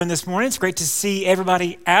This morning. It's great to see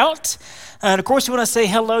everybody out. And of course, we want to say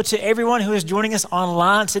hello to everyone who is joining us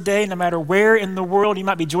online today, no matter where in the world you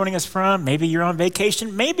might be joining us from. Maybe you're on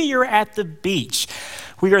vacation, maybe you're at the beach.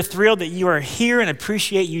 We are thrilled that you are here and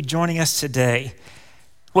appreciate you joining us today.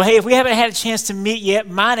 Well, hey, if we haven't had a chance to meet yet,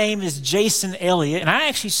 my name is Jason Elliott, and I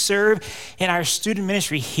actually serve in our student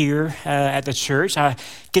ministry here at the church. I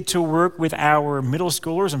get to work with our middle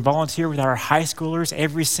schoolers and volunteer with our high schoolers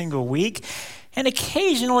every single week. And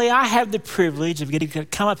occasionally I have the privilege of getting to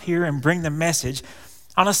come up here and bring the message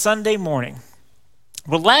on a Sunday morning.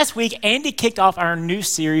 Well, last week, Andy kicked off our new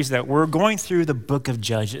series that we're going through the book of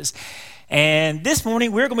Judges. And this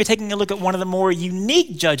morning, we're going to be taking a look at one of the more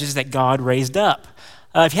unique judges that God raised up.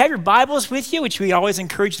 If you have your Bibles with you, which we always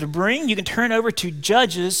encourage you to bring, you can turn over to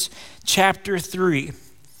Judges chapter 3.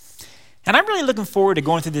 And I'm really looking forward to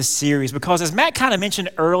going through this series because as Matt kind of mentioned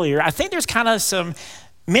earlier, I think there's kind of some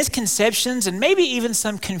misconceptions and maybe even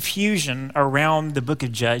some confusion around the book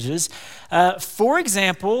of Judges. For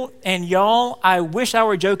example, and y'all, I wish I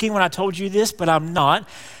were joking when I told you this, but I'm not.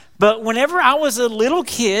 But whenever I was a little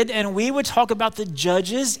kid and we would talk about the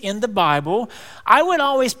judges in the Bible, I would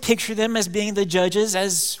always picture them as being the judges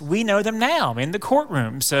as we know them now in the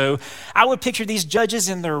courtroom. So I would picture these judges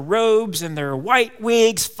in their robes and their white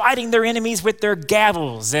wigs fighting their enemies with their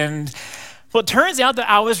gavels. And well, it turns out that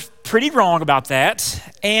I was pretty wrong about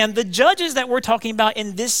that. And the judges that we're talking about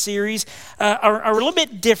in this series are a little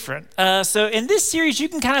bit different. So in this series, you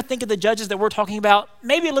can kind of think of the judges that we're talking about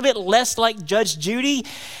maybe a little bit less like Judge Judy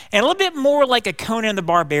and a little bit more like a Conan the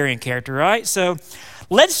Barbarian character, right? So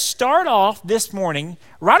let's start off this morning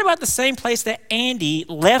right about the same place that Andy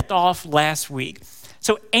left off last week.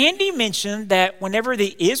 So Andy mentioned that whenever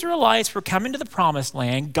the Israelites were coming to the promised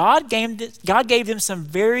land, God gave them some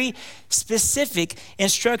very specific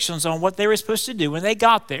instructions on what they were supposed to do when they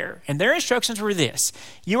got there. And their instructions were this: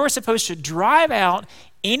 you are supposed to drive out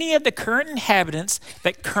any of the current inhabitants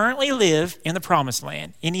that currently live in the promised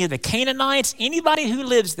land. Any of the Canaanites, anybody who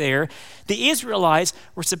lives there, the Israelites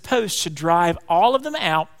were supposed to drive all of them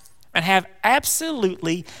out and have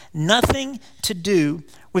absolutely nothing to do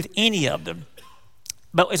with any of them.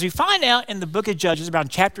 But as we find out in the book of Judges, around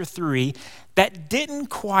chapter 3, that didn't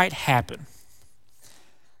quite happen. The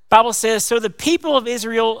Bible says, so the people of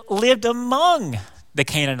Israel lived among the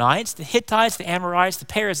Canaanites, the Hittites, the Amorites, the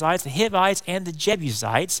Perizzites, the Hivites, and the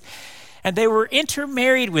Jebusites, and they were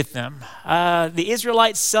intermarried with them. The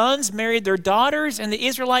Israelite sons married their daughters, and the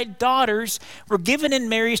Israelite daughters were given in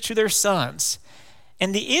marriage to their sons.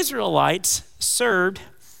 And the Israelites served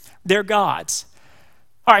their gods.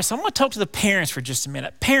 All right, so I'm going to talk to the parents for just a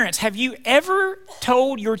minute. Parents, have you ever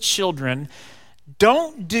told your children,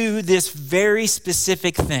 don't do this very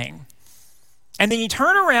specific thing? And then you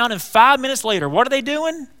turn around and 5 minutes later, what are they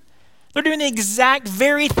doing? They're doing the exact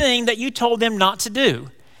very thing that you told them not to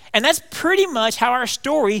do. And that's pretty much how our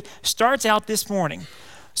story starts out this morning.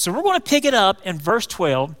 So we're going to pick it up in verse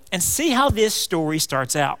 12 and see how this story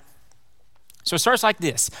starts out. So it starts like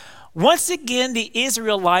this. Once again, the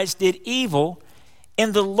Israelites did evil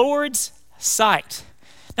in the Lord's sight.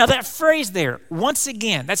 Now that phrase there, once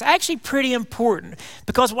again, that's actually pretty important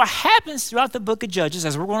because what happens throughout the book of Judges,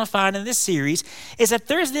 as we're going to find in this series, is that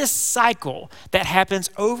there's this cycle that happens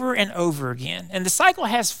over and over again. And the cycle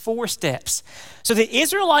has 4 steps. So the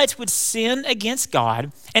Israelites would sin against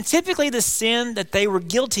God, and typically the sin that they were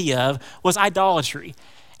guilty of was idolatry.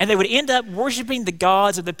 And they would end up worshiping the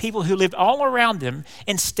gods of the people who lived all around them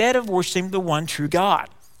instead of worshiping the one true God.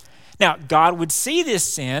 Now, God would see this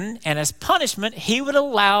sin, and as punishment, he would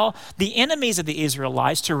allow the enemies of the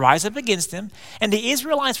Israelites to rise up against them, and the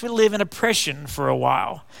Israelites would live in oppression for a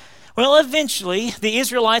while. Well, eventually, the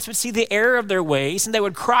Israelites would see the error of their ways, and they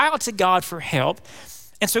would cry out to God for help.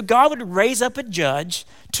 And so God would raise up a judge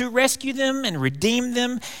to rescue them and redeem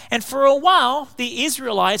them, and for a while, the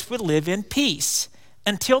Israelites would live in peace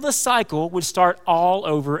until the cycle would start all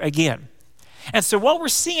over again. And so what we're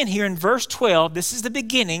seeing here in verse 12, this is the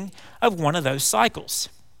beginning of one of those cycles.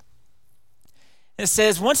 It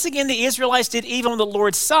says, once again, the Israelites did evil in the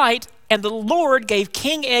Lord's sight, and the Lord gave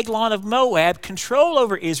King Eglon of Moab control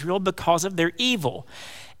over Israel because of their evil.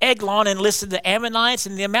 Eglon enlisted the Ammonites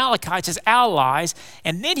and the Amalekites as allies,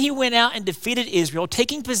 and then he went out and defeated Israel,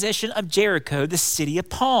 taking possession of Jericho, the city of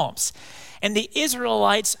palms. And the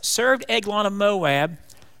Israelites served Eglon of Moab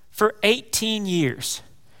for 18 years.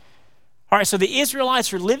 All right, so the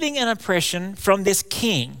Israelites are living in oppression from this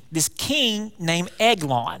king named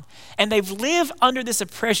Eglon. And they've lived under this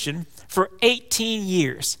oppression for 18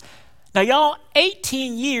 years. Now, y'all,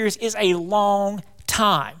 18 years is a long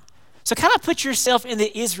time. So kind of put yourself in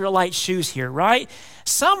the Israelite shoes here, right?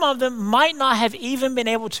 Some of them might not have even been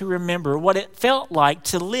able to remember what it felt like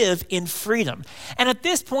to live in freedom. And at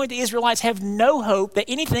this point, the Israelites have no hope that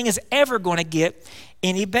anything is ever going to get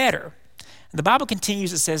any better. And the Bible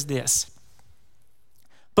continues, it says this: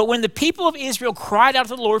 "But when the people of Israel cried out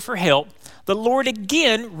to the Lord for help, the Lord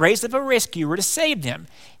again raised up a rescuer to save them.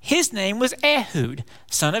 His name was Ehud,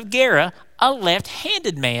 son of Gera, a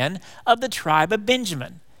left-handed man of the tribe of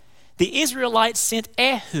Benjamin. The Israelites sent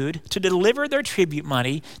Ehud to deliver their tribute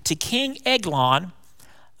money to King Eglon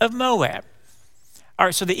of Moab." All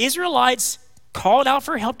right, so the Israelites called out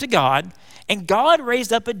for help to God, and God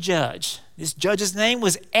raised up a judge. This judge's name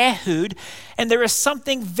was Ehud, and there is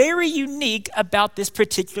something very unique about this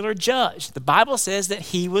particular judge. The Bible says that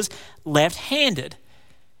he was left-handed.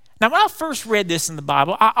 Now, when I first read this in the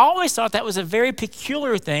Bible, I always thought that was a very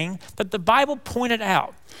peculiar thing that the Bible pointed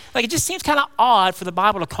out. Like, it just seems kind of odd for the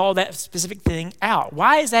Bible to call that specific thing out.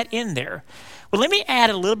 Why is that in there? Well, let me add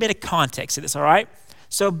a little bit of context to this, all right?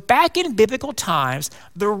 So back in biblical times,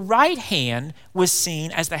 the right hand was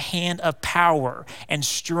seen as the hand of power and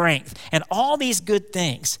strength and all these good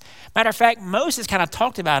things. Matter of fact, Moses kind of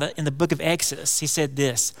talked about it in the book of Exodus. He said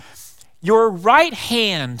this: "Your right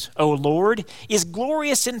hand, O Lord, is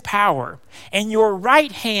glorious in power, and your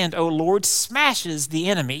right hand, O Lord, smashes the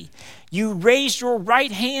enemy. You raised your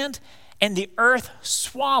right hand, and the earth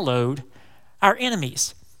swallowed our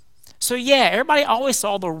enemies." So yeah, everybody always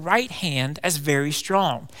saw the right hand as very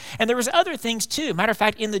strong. And there was other things too. Matter of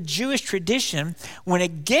fact, in the Jewish tradition, when a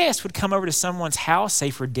guest would come over to someone's house, say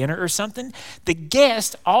for dinner or something, the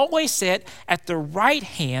guest always sat at the right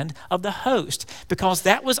hand of the host, because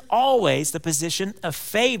that was always the position of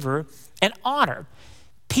favor and honor.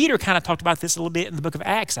 Peter kind of talked about this a little bit in the book of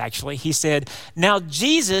Acts, actually. He said, "Now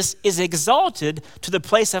Jesus is exalted to the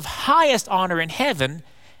place of highest honor in heaven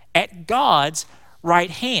at God's right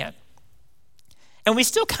hand." And we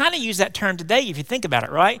still kind of use that term today if you think about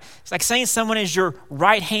it, right? It's like saying someone is your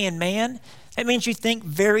right-hand man. That means you think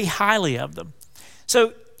very highly of them.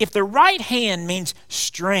 So if the right hand means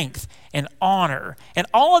strength and honor and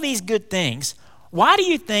all of these good things, why do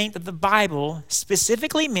you think that the Bible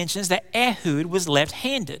specifically mentions that Ehud was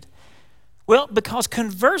left-handed? Well, because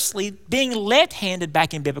conversely, being left-handed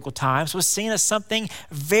back in biblical times was seen as something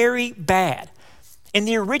very bad. In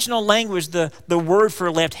the original language, the word for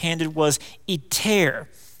left-handed was iter,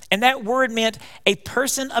 and that word meant a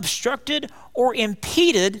person obstructed or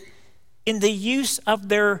impeded in the use of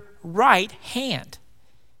their right hand.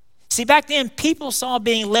 See, back then, people saw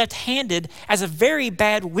being left-handed as a very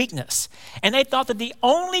bad weakness, and they thought that the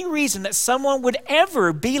only reason that someone would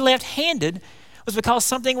ever be left-handed was because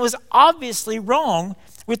something was obviously wrong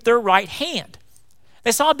with their right hand.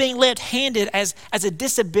 They saw being left-handed as a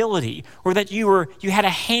disability, or that you had a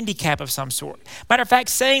handicap of some sort. Matter of fact,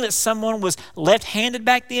 saying that someone was left-handed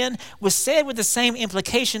back then was said with the same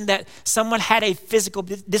implication that someone had a physical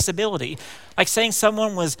disability, like saying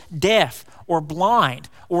someone was deaf or blind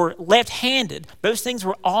or left-handed. Those things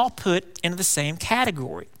were all put into the same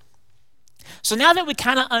category. So now that we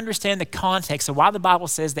kind of understand the context of why the Bible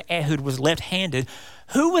says that Ehud was left-handed,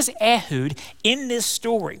 who was Ehud in this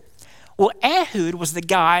story? Well, Ehud was the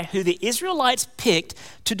guy who the Israelites picked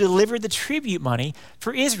to deliver the tribute money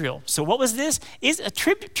for Israel. So what was this?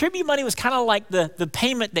 Tribute money was kind of like the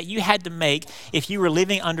payment that you had to make if you were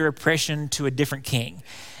living under oppression to a different king.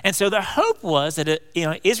 And so the hope was that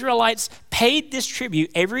Israelites paid this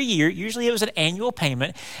tribute every year. Usually it was an annual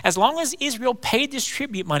payment. As long as Israel paid this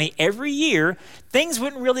tribute money every year, things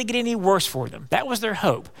wouldn't really get any worse for them. That was their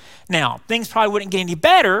hope. Now, things probably wouldn't get any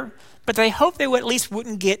better, but they hoped they at least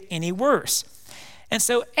wouldn't get any worse. And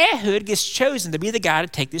so Ehud gets chosen to be the guy to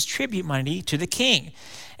take this tribute money to the king.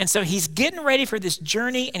 And so he's getting ready for this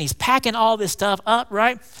journey, and he's packing all this stuff up,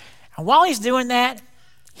 right? And while he's doing that,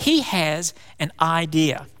 he has an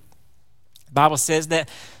idea. The Bible says that,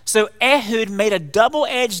 so Ehud made a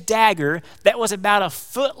double-edged dagger that was about a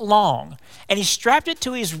foot long, and he strapped it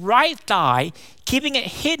to his right thigh, keeping it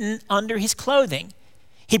hidden under his clothing.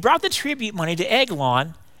 He brought the tribute money to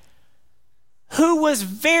Eglon, who was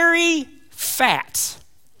very fat.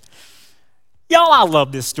 Y'all, I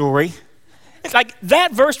love this story. It's like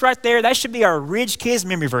that verse right there, that should be our Ridge Kids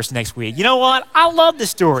memory verse next week. You know what? I love this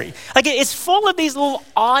story. Like, it's full of these little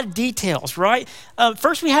odd details, right?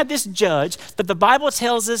 First, we have this judge that the Bible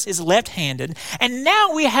tells us is left-handed. And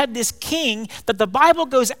now we have this king that the Bible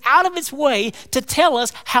goes out of its way to tell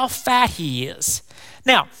us how fat he is.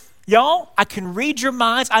 Now, y'all, I can read your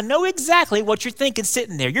minds. I know exactly what you're thinking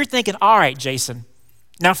sitting there. You're thinking, all right, Jason,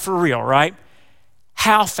 now for real, right?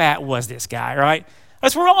 How fat was this guy, right?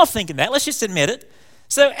 We're all thinking that. Let's just admit it.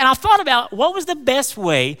 And I thought about what was the best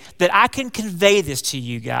way that I can convey this to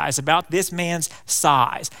you guys about this man's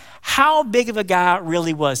size. How big of a guy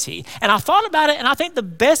really was he? And I thought about it, and I think the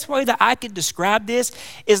best way that I could describe this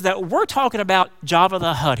is that we're talking about Jabba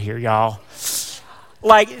the Hutt here, y'all.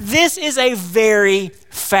 Like, this is a very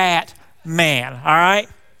fat man, all right?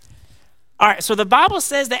 All right, so the Bible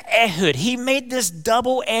says that Ehud, he made this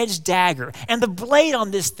double-edged dagger, and the blade on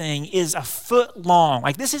this thing is a foot long.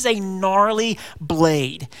 Like, this is a gnarly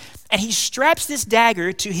blade. And he straps this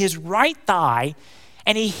dagger to his right thigh,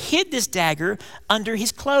 and he hid this dagger under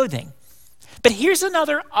his clothing. But here's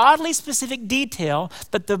another oddly specific detail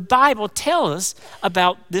that the Bible tells us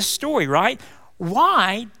about this story, right?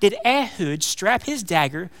 Why did Ehud strap his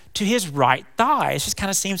dagger to his right thigh? It just kind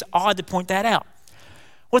of seems odd to point that out.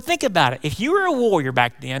 Well, think about it. If you were a warrior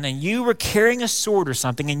back then and you were carrying a sword or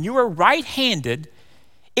something and you were right-handed,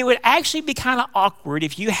 it would actually be kind of awkward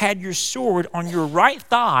if you had your sword on your right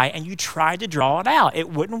thigh and you tried to draw it out. It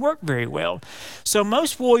wouldn't work very well. So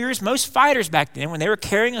most warriors, most fighters back then, when they were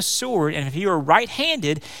carrying a sword, and if you were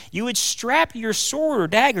right-handed, you would strap your sword or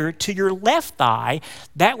dagger to your left thigh.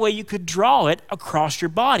 That way you could draw it across your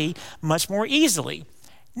body much more easily.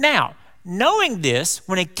 Now, knowing this,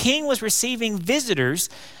 when a king was receiving visitors,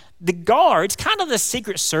 the guards, kind of the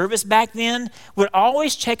Secret Service back then, would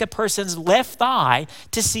always check a person's left thigh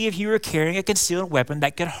to see if you were carrying a concealed weapon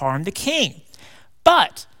that could harm the king.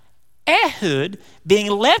 But Ehud,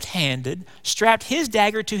 being left-handed, strapped his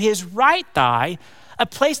dagger to his right thigh, a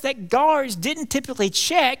place that guards didn't typically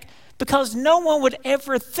check because no one would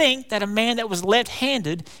ever think that a man that was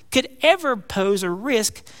left-handed could ever pose a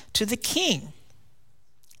risk to the king.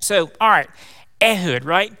 So, all right, Ehud,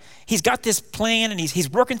 right? He's got this plan, and he's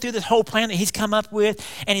working through this whole plan that he's come up with,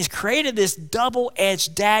 and he's created this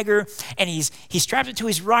double-edged dagger, and he's strapped it to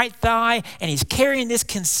his right thigh, and he's carrying this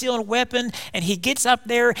concealed weapon, and he gets up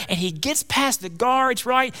there, and he gets past the guards,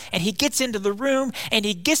 right? And he gets into the room, and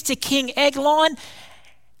he gets to King Eglon,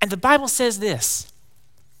 and the Bible says this.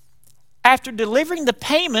 After delivering the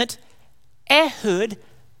payment, Ehud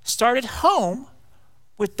started home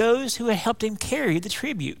with those who had helped him carry the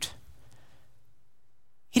tribute.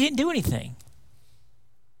 He didn't do anything.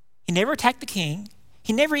 He never attacked the king.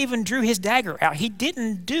 He never even drew his dagger out. He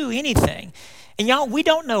didn't do anything. And y'all, we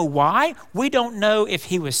don't know why. We don't know if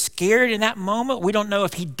he was scared in that moment. We don't know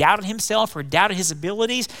if he doubted himself or doubted his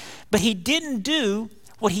abilities. But he didn't do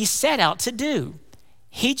what he set out to do.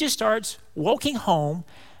 He just starts walking home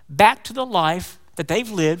back to the life that they've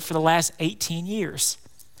lived for the last 18 years.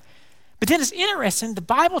 But then it's interesting, the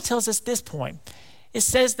Bible tells us this point. It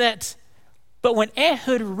says that, but when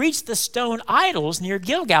Ehud reached the stone idols near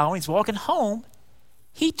Gilgal when he's walking home,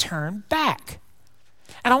 he turned back.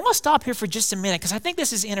 And I want to stop here for just a minute because I think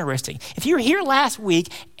this is interesting. If you were here last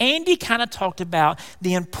week, Andy kind of talked about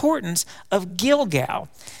the importance of Gilgal.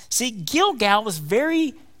 See, Gilgal was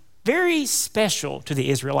very, very special to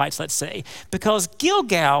the Israelites, let's say, because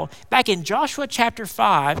Gilgal, back in Joshua chapter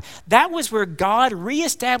 5, that was where God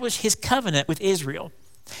reestablished his covenant with Israel.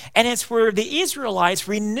 And it's where the Israelites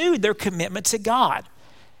renewed their commitment to God.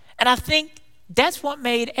 And I think that's what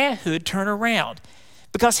made Ehud turn around,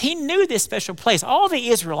 because he knew this special place. All the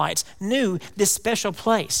Israelites knew this special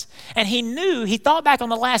place. And he thought back on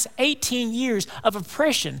the last 18 years of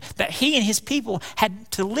oppression that he and his people had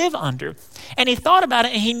to live under. And he thought about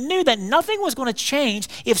it, and he knew that nothing was going to change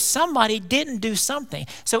if somebody didn't do something.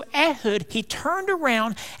 So Ehud, he turned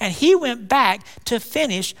around and he went back to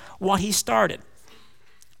finish what he started.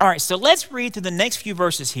 All right, so let's read through the next few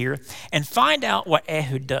verses here and find out what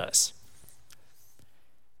Ehud does.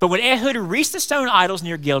 But when Ehud reached the stone idols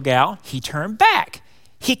near Gilgal, he turned back.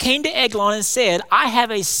 He came to Eglon and said, I have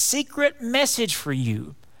a secret message for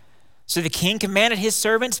you. So the king commanded his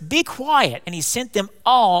servants, be quiet, and he sent them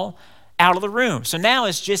all out of the room. So now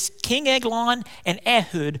it's just King Eglon and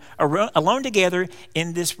Ehud alone together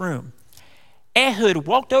in this room. Ehud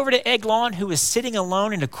walked over to Eglon, who was sitting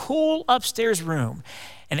alone in a cool upstairs room.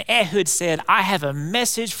 And Ehud said, I have a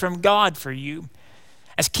message from God for you.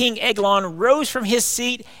 As King Eglon rose from his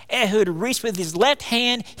seat, Ehud reached with his left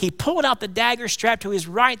hand. He pulled out the dagger strapped to his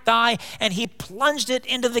right thigh, and he plunged it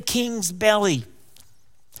into the king's belly.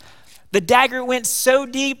 The dagger went so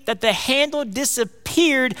deep that the handle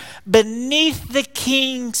disappeared beneath the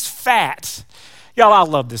king's fat. Y'all, I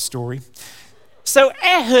love this story. So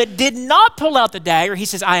Ehud did not pull out the dagger. He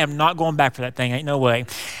says, I am not going back for that thing. Ain't no way.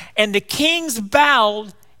 And the king's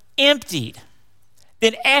bowels emptied.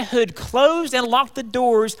 Then Ehud closed and locked the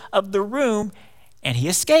doors of the room, and he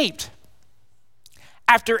escaped.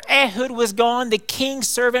 After Ehud was gone, the king's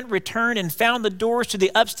servant returned and found the doors to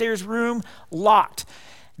the upstairs room locked.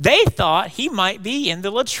 They thought he might be in the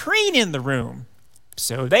latrine in the room,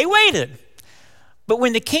 so they waited. But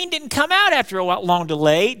when the king didn't come out after a long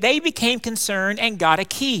delay, they became concerned and got a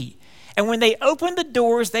key. And when they opened the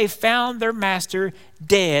doors, they found their master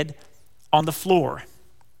dead on the floor.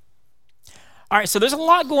 All right, so there's a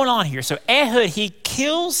lot going on here. So Ehud, he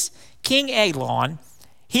kills King Eglon,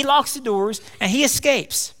 he locks the doors, and he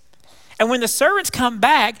escapes. And when the servants come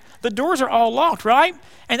back, the doors are all locked, right?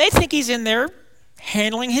 And they think he's in there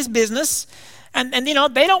handling his business. And they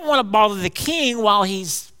don't want to bother the king while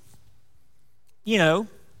he's,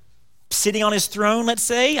 sitting on his throne, let's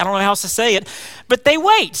say. I don't know how else to say it. But they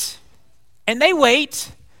wait, and they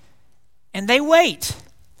wait, and they wait.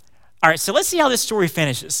 All right, so let's see how this story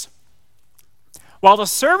finishes. While the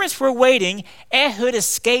servants were waiting, Ehud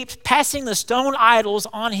escaped, passing the stone idols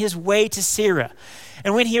on his way to Seirah.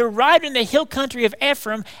 And when he arrived in the hill country of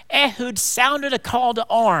Ephraim, Ehud sounded a call to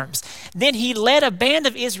arms. Then he led a band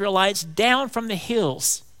of Israelites down from the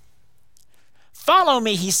hills. "Follow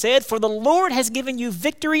me," he said, "for the Lord has given you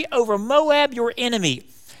victory over Moab, your enemy."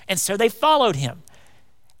 And so they followed him.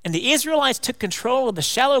 And the Israelites took control of the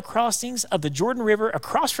shallow crossings of the Jordan River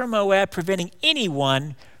across from Moab, preventing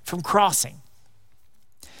anyone from crossing.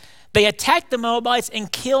 They attacked the Moabites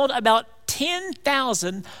and killed about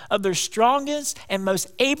 10,000 of their strongest and most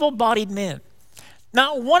able-bodied men.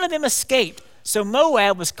 Not one of them escaped. So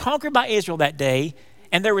Moab was conquered by Israel that day,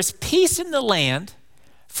 and there was peace in the land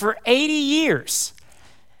for 80 years.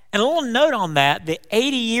 And a little note on that, the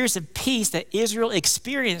 80 years of peace that Israel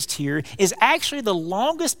experienced here is actually the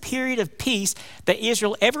longest period of peace that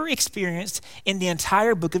Israel ever experienced in the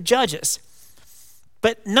entire book of Judges.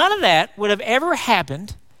 But none of that would have ever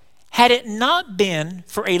happened had it not been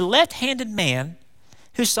for a left-handed man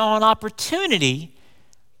who saw an opportunity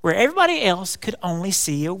where everybody else could only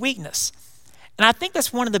see a weakness. And I think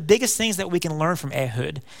that's one of the biggest things that we can learn from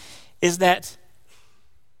Ehud, is that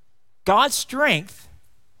God's strength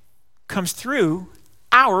comes through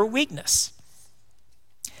our weakness.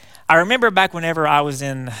 I remember back whenever I was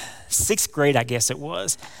in 6th grade, I guess it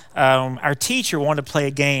was, our teacher wanted to play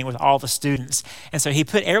a game with all the students. And so he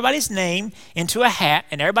put everybody's name into a hat,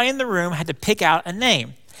 and everybody in the room had to pick out a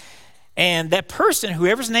name. And that person,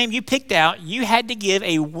 whoever's name you picked out, you had to give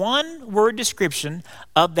a one-word description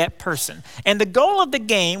of that person. And the goal of the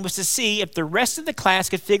game was to see if the rest of the class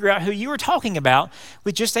could figure out who you were talking about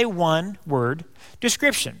with just a one-word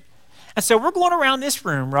description. And so we're going around this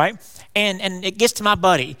room, right? And it gets to my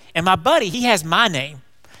buddy. And my buddy, he has my name.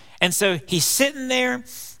 And so he's sitting there,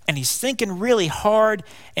 and he's thinking really hard.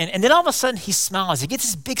 And then all of a sudden, he smiles. He gets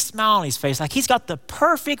this big smile on his face, like he's got the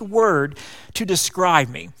perfect word to describe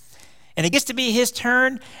me. And it gets to be his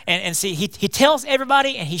turn. And see, he tells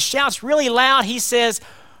everybody, and he shouts really loud. He says,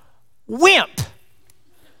 "Wimp."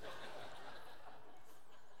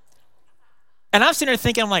 And I'm sitting there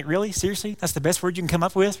thinking, I'm like, really? Seriously? That's the best word you can come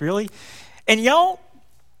up with? Really? And y'all,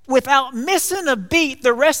 without missing a beat,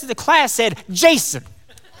 the rest of the class said, "Jason."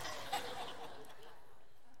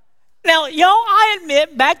 Now, y'all, I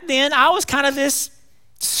admit back then I was kind of this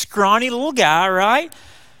scrawny little guy, right?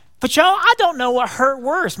 But y'all, I don't know what hurt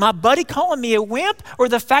worse, my buddy calling me a wimp, or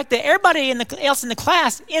the fact that everybody else in the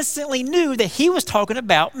class instantly knew that he was talking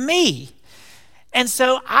about me. And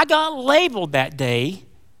so I got labeled that day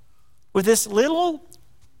with this little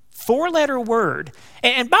 4-letter word.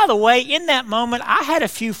 And by the way, in that moment, I had a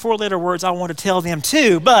few 4-letter words I want to tell them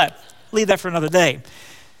too, but leave that for another day.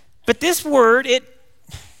 But this word,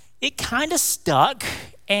 it kind of stuck,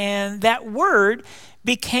 and that word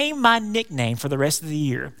became my nickname for the rest of the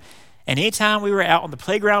year. And anytime we were out on the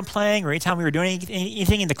playground playing, or anytime we were doing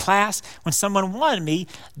anything in the class, when someone wanted me,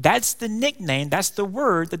 that's the nickname, that's the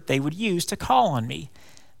word that they would use to call on me.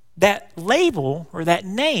 That label, or that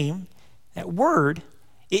name, that word,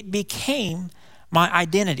 it became my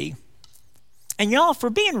identity. And y'all, if we're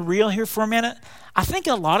being real here for a minute, I think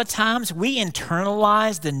a lot of times we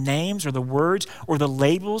internalize the names or the words or the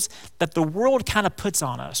labels that the world kind of puts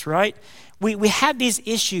on us, right? We have these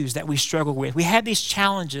issues that we struggle with. We have these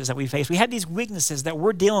challenges that we face. We have these weaknesses that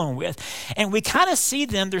we're dealing with. And we kind of see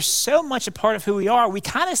them, they're so much a part of who we are, we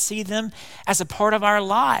kind of see them as a part of our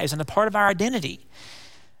lives and a part of our identity.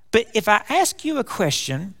 But if I ask you a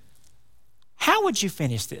question, how would you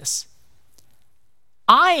finish this?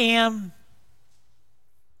 I am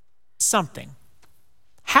something.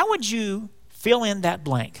 How would you fill in that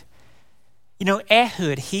blank? You know,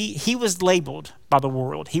 Ehud, he was labeled by the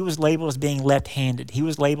world. He was labeled as being left-handed. He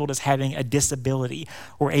was labeled as having a disability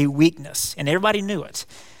or a weakness, and everybody knew it.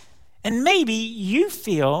 And maybe you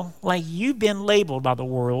feel like you've been labeled by the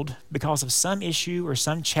world because of some issue or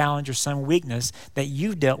some challenge or some weakness that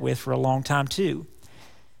you've dealt with for a long time too.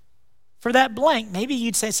 for that blank, maybe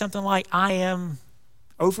you'd say something like, I am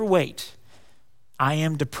overweight. I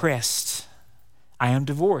am depressed. I am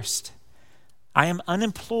divorced. I am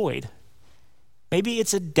unemployed. Maybe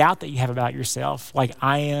it's a doubt that you have about yourself, like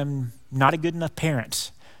I am not a good enough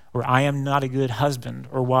parent, or I am not a good husband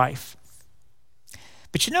or wife.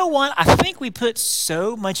 But you know what? I think we put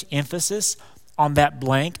so much emphasis on that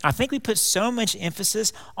blank. I think we put so much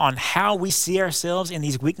emphasis on how we see ourselves in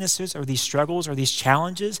these weaknesses or these struggles or these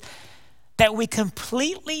challenges that we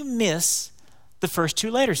completely miss the first two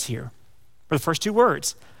letters here, or the first two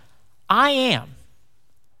words. I am.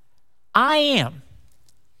 I am.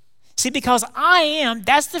 See, because I am,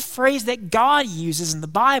 that's the phrase that God uses in the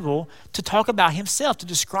Bible to talk about himself, to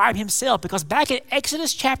describe himself. Because back in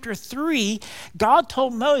Exodus chapter 3, God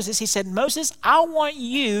told Moses, he said, Moses, I want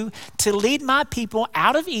you to lead my people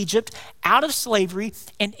out of Egypt, out of slavery,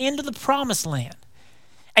 and into the promised land.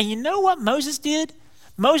 And you know what Moses did?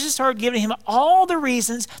 Moses started giving him all the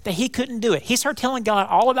reasons that he couldn't do it. He started telling God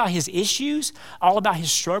all about his issues, all about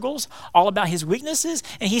his struggles, all about his weaknesses.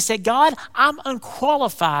 And he said, God, I'm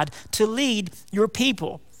unqualified to lead your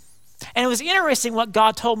people. And it was interesting what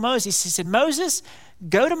God told Moses. He said, Moses,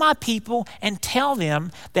 go to my people and tell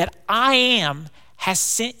them that I am has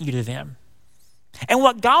sent you to them. And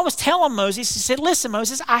what God was telling Moses, he said, listen,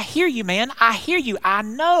 Moses, I hear you, man. I hear you. I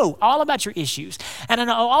know all about your issues. And I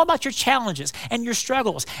know all about your challenges and your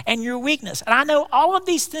struggles and your weakness. And I know all of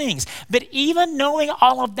these things. But even knowing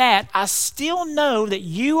all of that, I still know that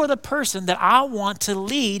you are the person that I want to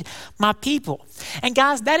lead my people. And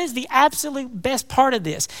guys, that is the absolute best part of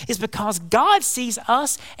this, is because God sees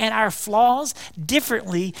us and our flaws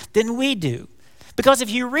differently than we do. Because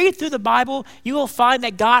if you read through the Bible, you will find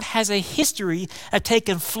that God has a history of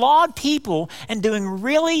taking flawed people and doing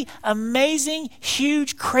really amazing,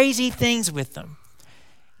 huge, crazy things with them.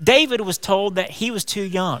 David was told that he was too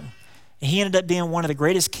young, and he ended up being one of the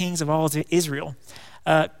greatest kings of all of Israel.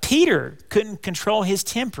 Peter couldn't control his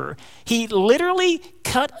temper. He literally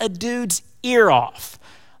cut a dude's ear off.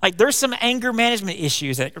 Like, there's some anger management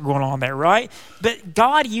issues that are going on there, right? But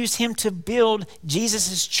God used him to build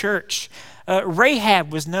Jesus' church.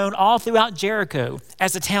 Rahab was known all throughout Jericho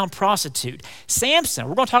as a town prostitute. Samson,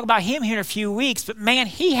 we're going to talk about him here in a few weeks, but man,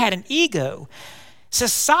 he had an ego.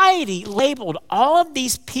 Society labeled all of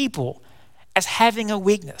these people as having a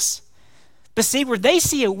weakness. But see, where they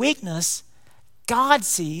see a weakness, God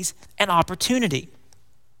sees an opportunity.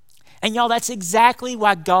 And y'all, that's exactly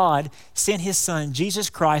why God sent his son, Jesus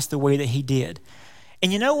Christ, the way that he did.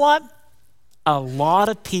 And you know what? A lot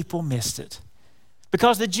of people missed it.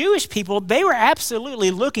 Because the Jewish people, they were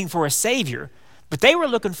absolutely looking for a savior, but they were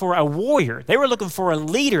looking for a warrior. They were looking for a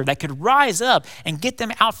leader that could rise up and get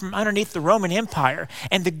them out from underneath the Roman Empire.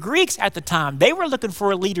 And the Greeks at the time, they were looking for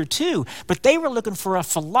a leader too, but they were looking for a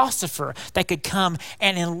philosopher that could come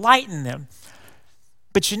and enlighten them.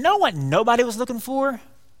 But you know what nobody was looking for?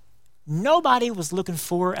 Nobody was looking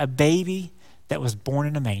for a baby that was born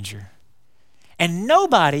in a manger. And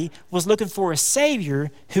nobody was looking for a savior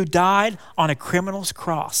who died on a criminal's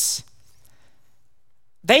cross.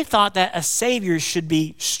 They thought that a savior should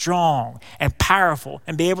be strong and powerful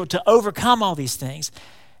and be able to overcome all these things,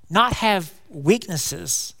 not have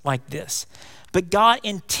weaknesses like this. But God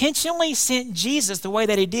intentionally sent Jesus the way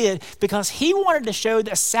that he did because he wanted to show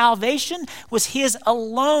that salvation was his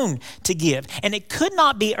alone to give. And it could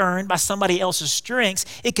not be earned by somebody else's strengths.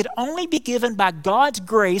 It could only be given by God's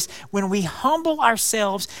grace when we humble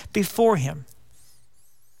ourselves before him.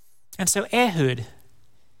 And so Ehud,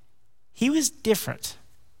 he was different.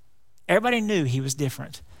 Everybody knew he was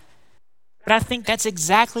different. But I think that's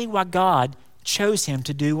exactly why God chose him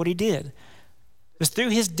to do what he did. It was through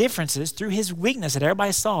his differences, through his weakness that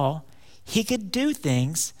everybody saw, he could do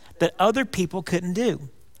things that other people couldn't do.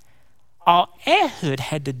 All Ehud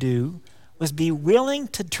had to do was be willing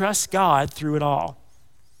to trust God through it all.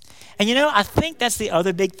 And you know, I think that's the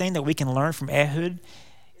other big thing that we can learn from Ehud,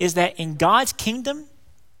 is that in God's kingdom,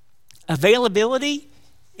 availability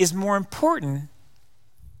is more important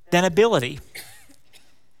than ability.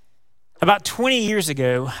 About 20 years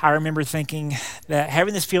ago, I remember thinking that,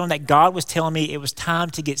 having this feeling that God was telling me it was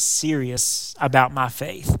time to get serious about my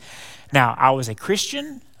faith. Now, I was a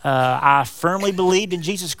Christian. I firmly believed in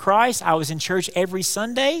Jesus Christ. I was in church every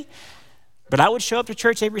Sunday, but I would show up to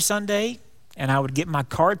church every Sunday and I would get my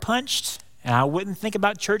card punched and I wouldn't think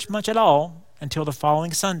about church much at all until the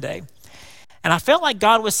following Sunday. And I felt like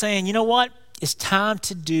God was saying, you know what? It's time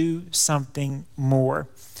to do something more.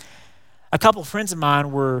 A couple of friends of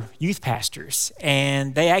mine were youth pastors,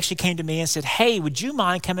 and they actually came to me and said, hey, would you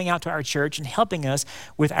mind coming out to our church and helping us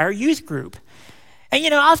with our youth group?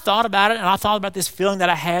 And I thought about it, and I thought about this feeling that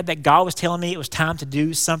I had that God was telling me it was time to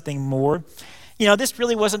do something more. This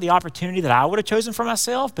really wasn't the opportunity that I would have chosen for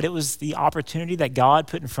myself, but it was the opportunity that God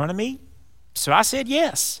put in front of me. So I said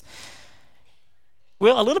yes.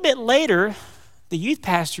 Well, a little bit later, the youth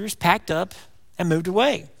pastors packed up and moved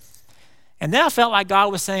away. And then I felt like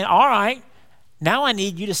God was saying, all right, now I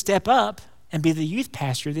need you to step up and be the youth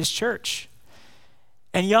pastor of this church.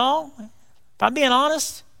 And y'all, if I'm being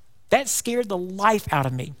honest, that scared the life out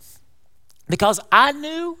of me because I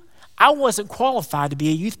knew I wasn't qualified to be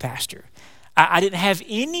a youth pastor. I didn't have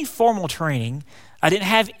any formal training. I didn't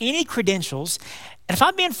have any credentials. And if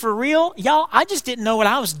I'm being for real, y'all, I just didn't know what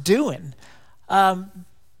I was doing. But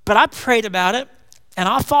I prayed about it, and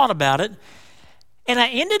I thought about it, and I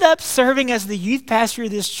ended up serving as the youth pastor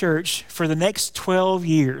of this church for the next 12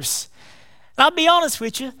 years. And I'll be honest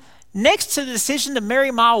with you, next to the decision to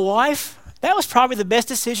marry my wife, that was probably the best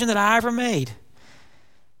decision that I ever made.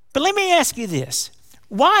 But let me ask you this.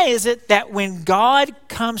 Why is it that when God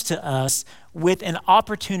comes to us with an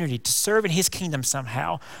opportunity to serve in his kingdom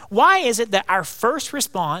somehow, why is it that our first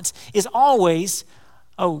response is always,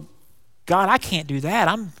 oh, God, I can't do that.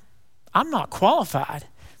 I'm not qualified.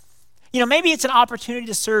 Maybe it's an opportunity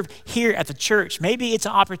to serve here at the church. Maybe it's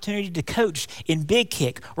an opportunity to coach in Big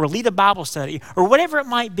Kick or lead a Bible study or whatever it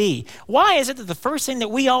might be. Why is it that the first thing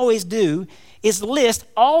that we always do is list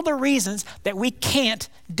all the reasons that we can't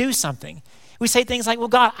do something? We say things like, well,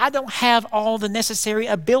 God, I don't have all the necessary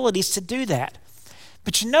abilities to do that.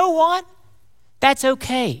 But you know what? That's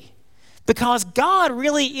okay. Because God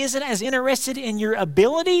really isn't as interested in your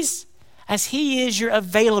abilities as he is your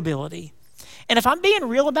availability. And if I'm being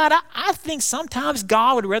real about it, I think sometimes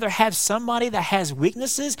God would rather have somebody that has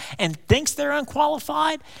weaknesses and thinks they're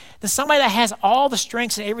unqualified than somebody that has all the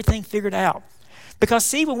strengths and everything figured out. Because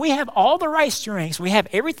see, when we have all the right strengths, we have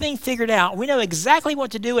everything figured out, we know exactly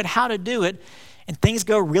what to do and how to do it, and things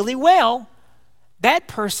go really well, that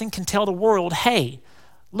person can tell the world, hey,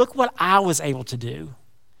 look what I was able to do.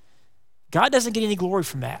 God doesn't get any glory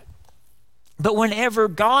from that. But whenever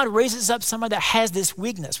God raises up somebody that has this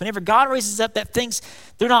weakness, whenever God raises up that thinks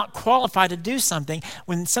they're not qualified to do something,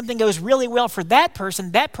 when something goes really well for that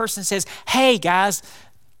person says, hey guys,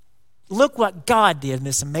 look what God did in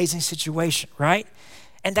this amazing situation, right?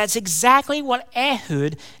 And that's exactly what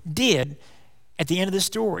Ehud did at the end of the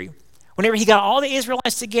story. Whenever he got all the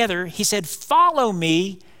Israelites together, he said, follow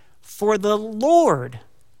me, for the Lord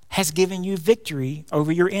has given you victory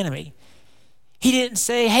over your enemy. He didn't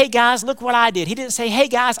say, hey guys, look what I did. He didn't say, hey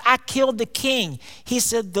guys, I killed the king. He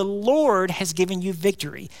said, the Lord has given you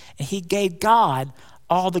victory. And he gave God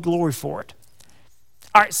all the glory for it.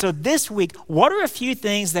 All right, so this week, what are a few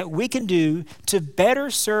things that we can do to better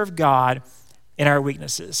serve God in our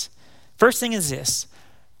weaknesses? First thing is this.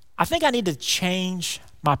 I think I need to change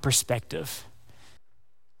my perspective.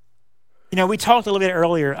 We talked a little bit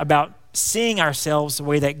earlier about seeing ourselves the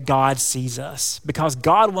way that God sees us, because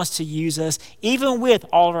God wants to use us even with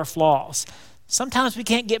all of our flaws. Sometimes we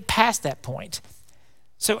can't get past that point.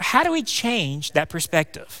 So how do we change that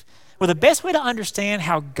perspective? Well, the best way to understand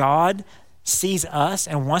how God sees us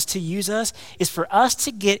and wants to use us is for us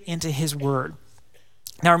to get into his word.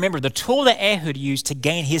 Now remember, the tool that Ehud used to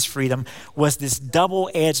gain his freedom was this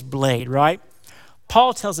double-edged blade, right?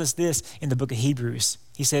 Paul tells us this in the book of Hebrews.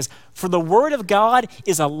 He says, for the word of God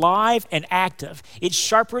is alive and active. It's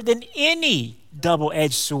sharper than any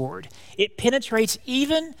double-edged sword. It penetrates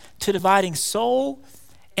even to dividing soul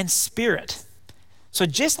and spirit. So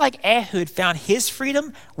just like Ehud found his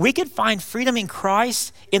freedom, we could find freedom in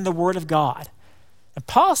Christ in the word of God. And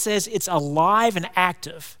Paul says it's alive and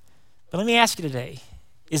active. But let me ask you today,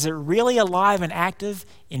 is it really alive and active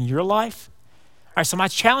in your life? All right, so my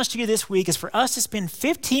challenge to you this week is for us to spend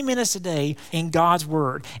 15 minutes a day in God's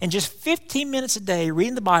word. And just 15 minutes a day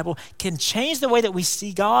reading the Bible can change the way that we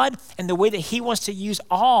see God and the way that he wants to use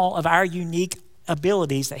all of our unique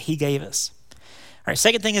abilities that he gave us. All right,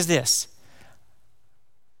 second thing is this.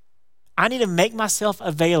 I need to make myself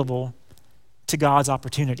available to God's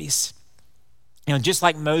opportunities. Just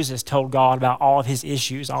like Moses told God about all of his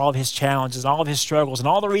issues, all of his challenges, all of his struggles, and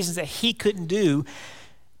all the reasons that he couldn't do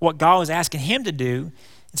what God was asking him to do,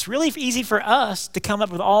 it's really easy for us to come up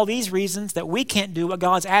with all these reasons that we can't do what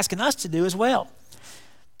God's asking us to do as well.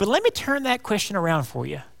 But let me turn that question around for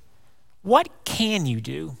you. What can you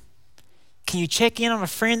do? Can you check in on a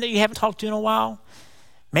friend that you haven't talked to in a while?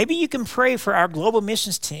 Maybe you can pray for our global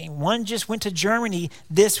missions team. One just went to Germany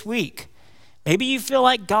this week. Maybe you feel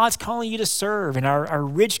like God's calling you to serve in our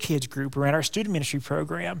Rich Kids group or in our student ministry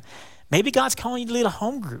program. Maybe God's calling you to lead a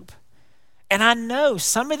home group. And I know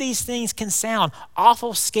some of these things can sound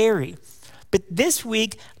awful scary, But this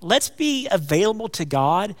week, let's be available to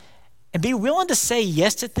God and be willing to say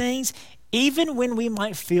yes to things, even when we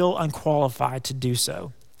might feel unqualified to do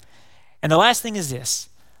so. And the last thing is this: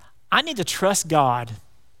 I need to trust God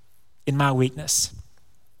in my weakness.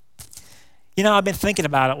 You know, I've been thinking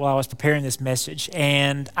about it while I was preparing this message,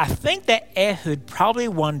 and I think that Ehud probably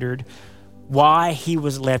wondered why he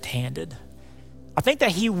was left-handed. I think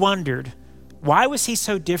that he wondered, why was he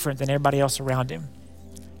so different than everybody else around him?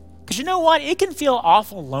 Because you know what? It can feel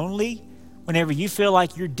awful lonely whenever you feel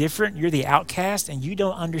like you're different, you're the outcast, and you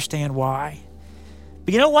don't understand why.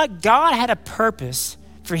 But you know what? God had a purpose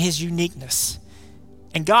for his uniqueness.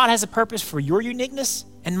 And God has a purpose for your uniqueness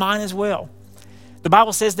and mine as well. The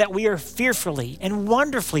Bible says that we are fearfully and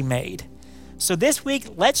wonderfully made. So this week,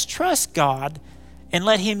 let's trust God and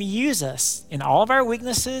let him use us in all of our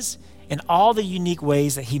weaknesses and all the unique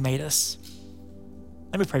ways that he made us.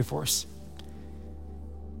 Let me pray for us.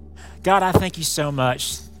 God, I thank you so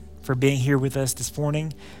much for being here with us this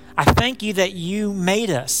morning. I thank you that you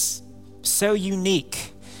made us so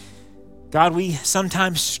unique. God, we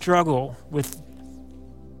sometimes struggle with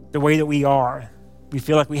the way that we are. We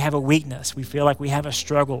feel like we have a weakness. We feel like we have a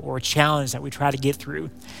struggle or a challenge that we try to get through.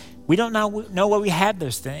 We don't know why we have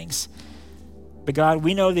those things. But God,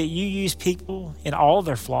 we know that you use people in all of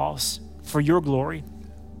their flaws for your glory.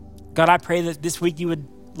 God, I pray that this week you would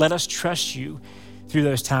let us trust you through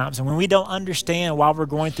those times. And when we don't understand why we're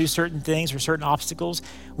going through certain things or certain obstacles,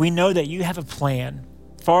 we know that you have a plan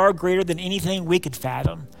far greater than anything we could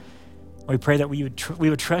fathom. We pray that we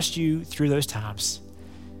would trust you through those times.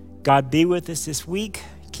 God, be with us this week.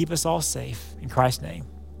 Keep us all safe. In Christ's name,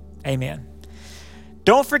 amen.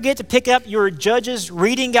 Don't forget to pick up your Judges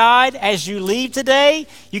reading guide as you leave today.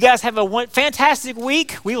 You guys have a fantastic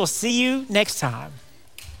week. We will see you next time.